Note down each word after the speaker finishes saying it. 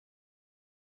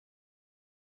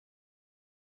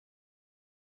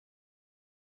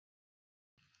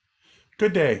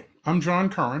Good day. I'm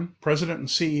John Curran, President and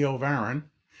CEO of ARIN,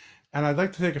 and I'd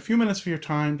like to take a few minutes of your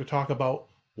time to talk about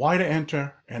why to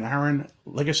enter an ARIN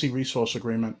Legacy Resource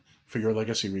Agreement for your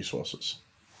legacy resources.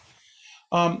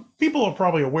 People are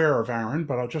probably aware of ARIN,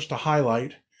 but just to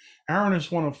highlight, ARIN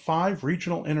is one of 5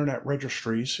 regional internet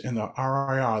registries in the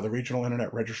RIR, the Regional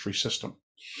Internet Registry System.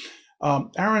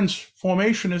 ARIN's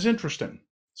formation is interesting.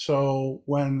 So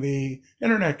when the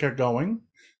internet got going,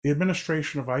 the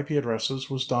administration of IP addresses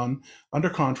was done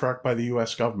under contract by the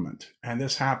US government, and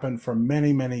this happened for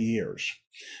many, many years.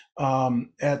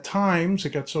 At times,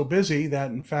 it got so busy that,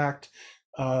 in fact,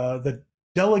 the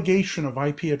delegation of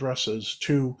IP addresses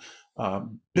to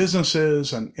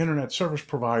businesses and internet service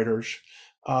providers,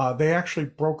 they actually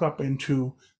broke up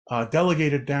into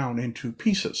delegated down into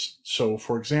pieces. So,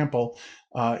 for example,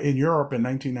 in Europe in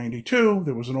 1992,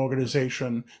 there was an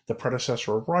organization, the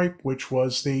predecessor of RIPE, which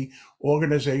was the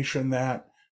organization that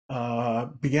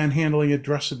began handling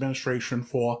address administration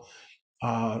for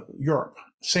Europe.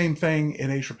 Same thing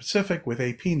in Asia Pacific with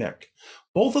APNIC.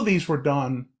 Both of these were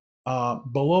done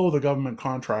below the government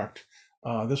contract.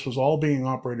 This was all being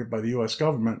operated by the US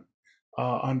government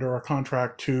under a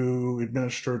contract to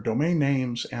administer domain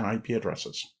names and IP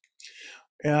addresses.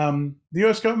 The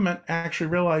US government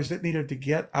actually realized it needed to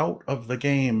get out of the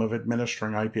game of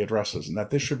administering IP addresses and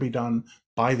that this should be done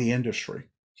by the industry.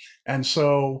 And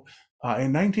so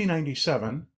in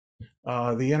 1997,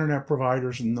 the internet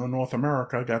providers in North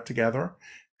America got together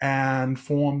and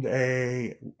formed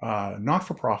a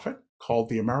not-for-profit called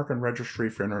the American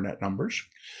Registry for Internet Numbers.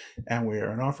 And we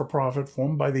are a not-for-profit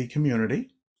formed by the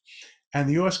community. And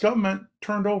the US government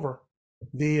turned over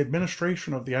the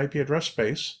administration of the IP address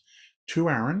space to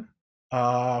ARIN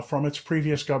from its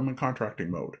previous government contracting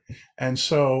mode. And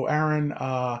so ARIN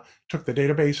took the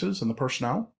databases and the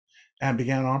personnel and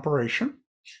began operation.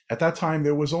 At that time,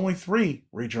 there was only 3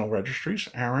 regional registries,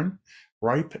 ARIN,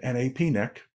 RIPE, and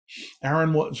APNIC.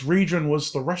 ARIN's region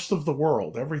was the rest of the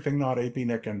world. Everything not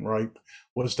APNIC and RIPE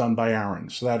was done by ARIN.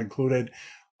 So that included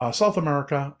South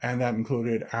America, and that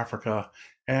included Africa,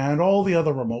 and all the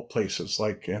other remote places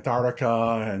like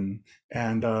Antarctica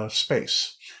and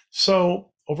space.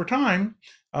 So over time,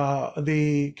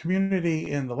 the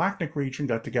community in the LACNIC region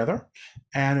got together,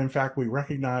 and in fact, we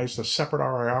recognized a separate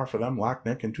RIR for them,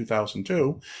 LACNIC, in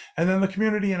 2002. And then the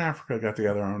community in Africa got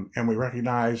together, and we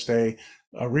recognized a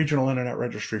regional internet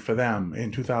registry for them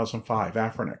in 2005,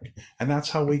 AFRINIC. And that's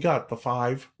how we got the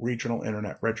 5 regional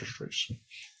internet registries.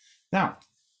 Now,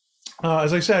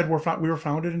 as I said, we were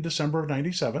founded in December of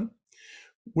 97.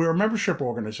 We're a membership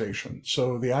organization.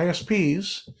 So the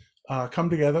ISPs come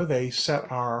together, they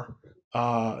set our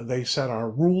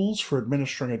rules for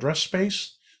administering address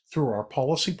space through our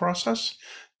policy process.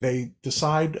 They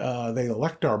decide, they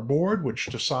elect our board, which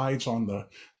decides on the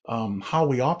how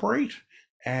we operate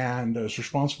and is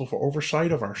responsible for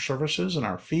oversight of our services and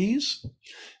our fees.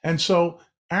 And so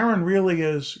ARIN really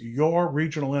is your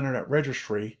regional internet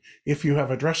registry if you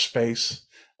have address space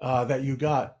that you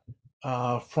got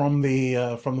from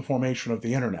the formation of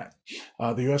the internet.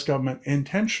 The U.S. government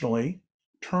intentionally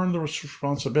turned the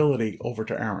responsibility over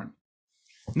to ARIN.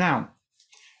 Now,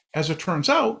 as it turns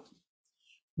out,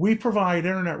 we provide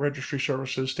internet registry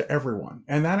services to everyone,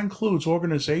 and that includes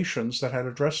organizations that had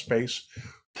address space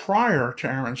prior to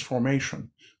ARIN's formation,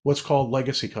 what's called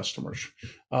legacy customers.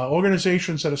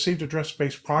 Organizations that received address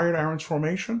space prior to ARIN's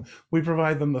formation, we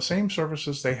provide them the same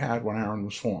services they had when ARIN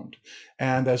was formed.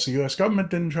 And as the US government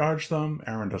didn't charge them,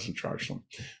 ARIN doesn't charge them.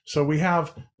 So we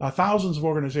have thousands of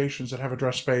organizations that have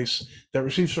address space that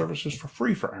receive services for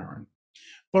free for ARIN.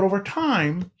 But over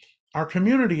time, our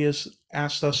community has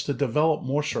asked us to develop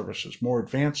more services, more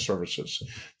advanced services.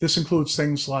 This includes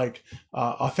things like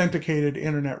authenticated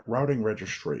internet routing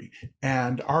registry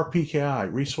and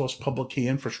RPKI, resource public key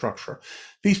infrastructure.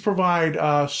 These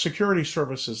provide security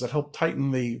services that help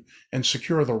tighten and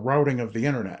secure the routing of the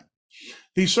internet.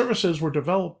 These services were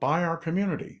developed by our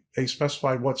community. They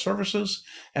specified what services,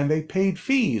 and they paid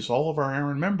fees. All of our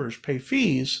ARIN members pay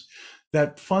fees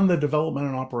that fund the development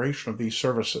and operation of these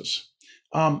services.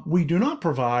 We do not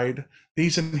provide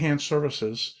these enhanced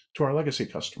services to our legacy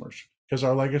customers because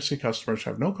our legacy customers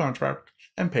have no contract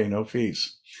and pay no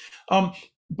fees.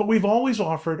 But we've always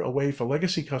offered a way for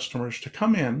legacy customers to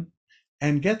come in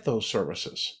and get those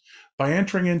services. By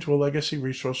entering into a legacy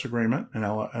resource agreement, an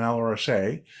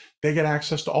LRSA, they get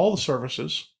access to all the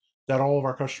services that all of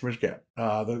our customers get.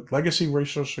 The legacy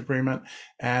resource agreement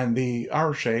and the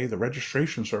RSA, the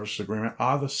registration services agreement,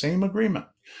 are the same agreement.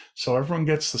 So everyone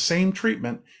gets the same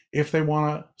treatment if they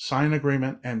want to sign an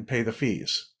agreement and pay the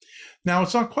fees. Now,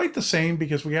 it's not quite the same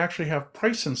because we actually have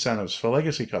price incentives for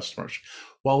legacy customers.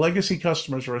 While legacy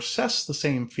customers are assessed the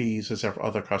same fees as our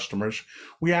other customers,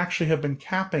 we actually have been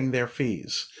capping their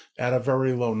fees at a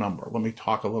very low number. Let me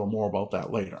talk a little more about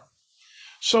that later.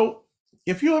 So,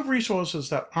 if you have resources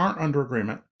that aren't under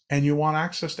agreement and you want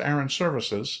access to ARIN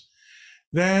services,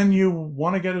 then you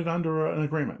want to get it under an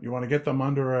agreement. You want to get them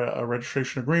under a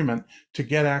registration agreement to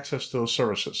get access to those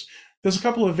services. There's a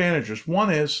couple of advantages.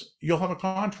 One is you'll have a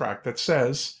contract that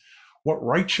says what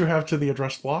rights you have to the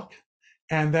address block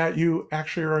and that you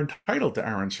actually are entitled to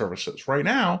ARIN services. Right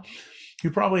now, you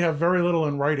probably have very little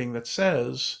in writing that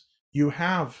says you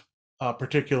have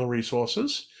particular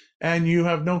resources, and you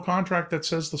have no contract that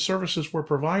says the services we're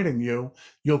providing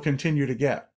you'll continue to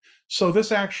get. So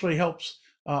this actually helps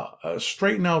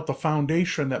straighten out the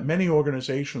foundation that many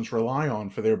organizations rely on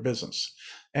for their business.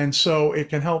 And so it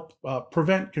can help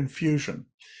prevent confusion.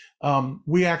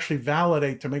 We actually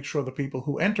validate to make sure the people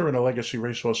who enter in a legacy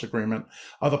resource agreement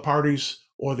are the parties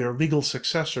or their legal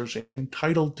successors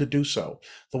entitled to do so.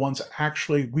 The ones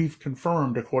actually we've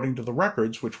confirmed according to the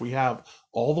records, which we have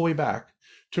all the way back,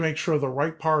 to make sure the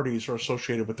right parties are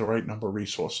associated with the right number of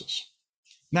resources.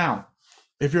 Now,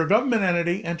 if you're a government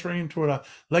entity, entering into a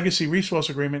legacy resource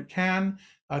agreement can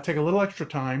take a little extra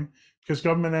time because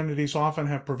government entities often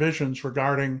have provisions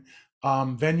regarding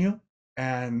venue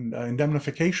and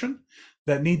indemnification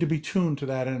that need to be tuned to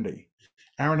that entity.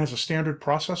 ARIN has a standard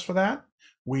process for that.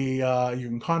 You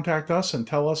can contact us and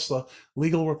tell us the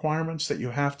legal requirements that you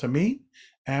have to meet,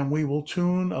 and we will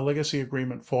tune a legacy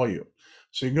agreement for you.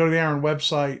 So you can go to the ARIN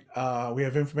website. We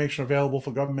have information available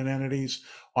for government entities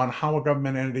on how a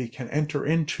government entity can enter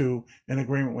into an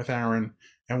agreement with ARIN,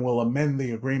 and we'll amend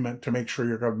the agreement to make sure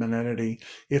your government entity,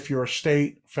 if you're a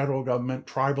state, federal government,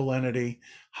 tribal entity,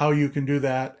 how you can do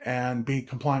that and be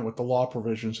compliant with the law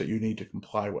provisions that you need to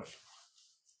comply with.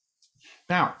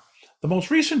 Now, the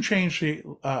most recent change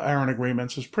to ARIN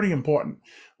agreements is pretty important.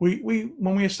 When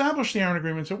we established the ARIN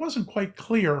agreements, it wasn't quite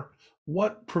clear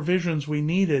what provisions we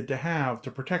needed to have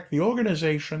to protect the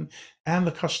organization and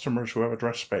the customers who have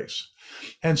address space.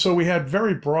 And so we had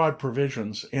very broad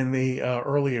provisions in the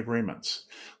early agreements.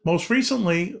 Most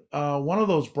recently, one of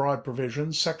those broad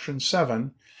provisions, Section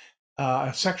 7,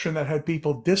 a section that had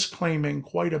people disclaiming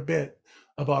quite a bit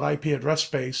about IP address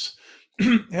space,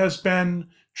 has been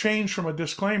changed from a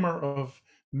disclaimer of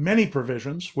many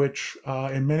provisions, which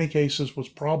in many cases was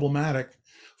problematic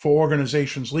for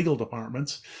organizations' legal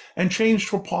departments, and changed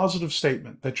to a positive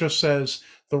statement that just says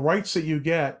the rights that you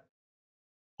get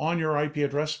on your IP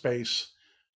address space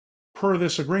per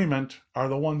this agreement are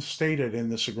the ones stated in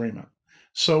this agreement.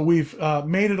 So we've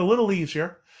made it a little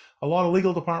easier. A lot of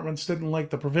legal departments didn't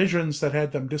like the provisions that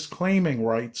had them disclaiming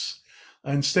rights.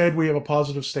 Instead, we have a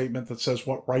positive statement that says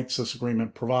what rights this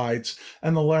agreement provides,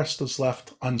 and the rest is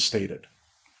left unstated.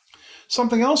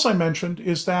 Something else I mentioned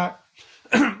is that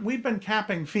we've been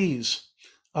capping fees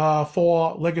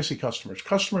for legacy customers.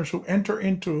 Customers who enter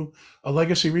into a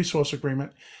legacy resource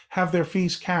agreement have their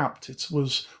fees capped. It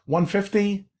was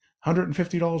 $150,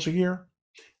 $150 a year,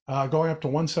 going up to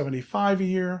 $175 a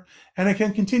year, and it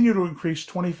can continue to increase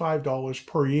 $25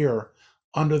 per year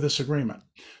under this agreement.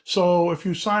 So if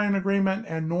you sign an agreement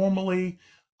and normally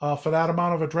for that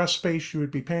amount of address space, you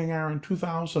would be paying ARIN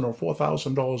 $2,000 or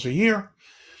 $4,000 a year.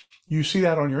 You see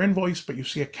that on your invoice, but you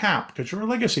see a cap because you're a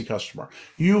legacy customer.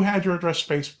 You had your address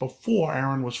space before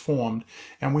ARIN was formed,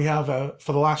 and we have,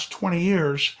 for the last 20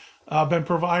 years, been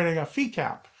providing a fee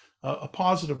cap, a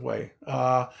positive way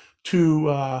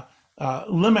to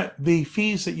limit the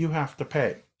fees that you have to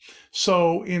pay.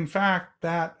 So, in fact,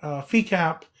 that fee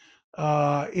cap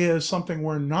is something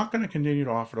we're not going to continue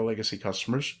to offer to legacy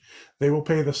customers. They will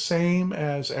pay the same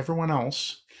as everyone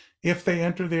else if they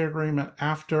enter the agreement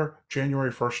after January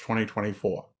 1st,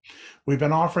 2024. We've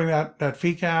been offering that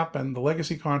fee cap and the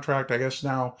legacy contract, I guess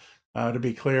now, to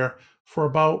be clear, for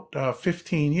about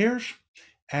 15 years.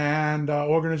 And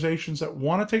organizations that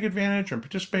want to take advantage and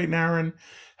participate in ARIN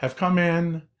have come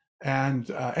in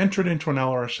and entered into an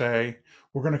LRSA.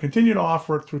 We're going to continue to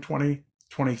offer it through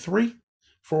 2023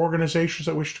 for organizations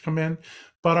that wish to come in.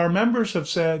 But our members have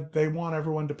said they want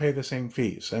everyone to pay the same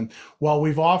fees. And while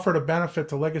we've offered a benefit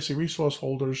to legacy resource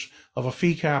holders of a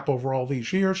fee cap over all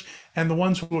these years, and the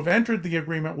ones who have entered the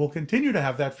agreement will continue to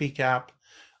have that fee cap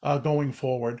going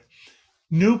forward,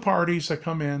 new parties that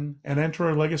come in and enter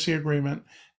a legacy agreement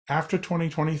after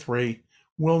 2023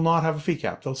 will not have a fee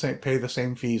cap. They'll pay the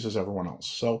same fees as everyone else.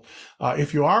 So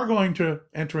if you are going to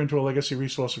enter into a legacy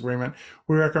resource agreement,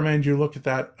 we recommend you look at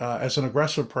that as an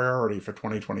aggressive priority for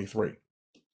 2023.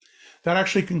 That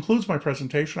actually concludes my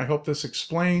presentation. I hope this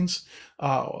explains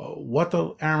what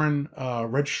the ARIN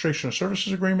Registration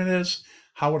Services Agreement is,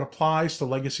 how it applies to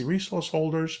legacy resource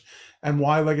holders, and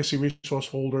why legacy resource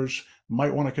holders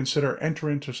might want to consider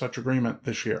entering into such agreement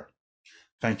this year.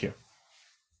 Thank you.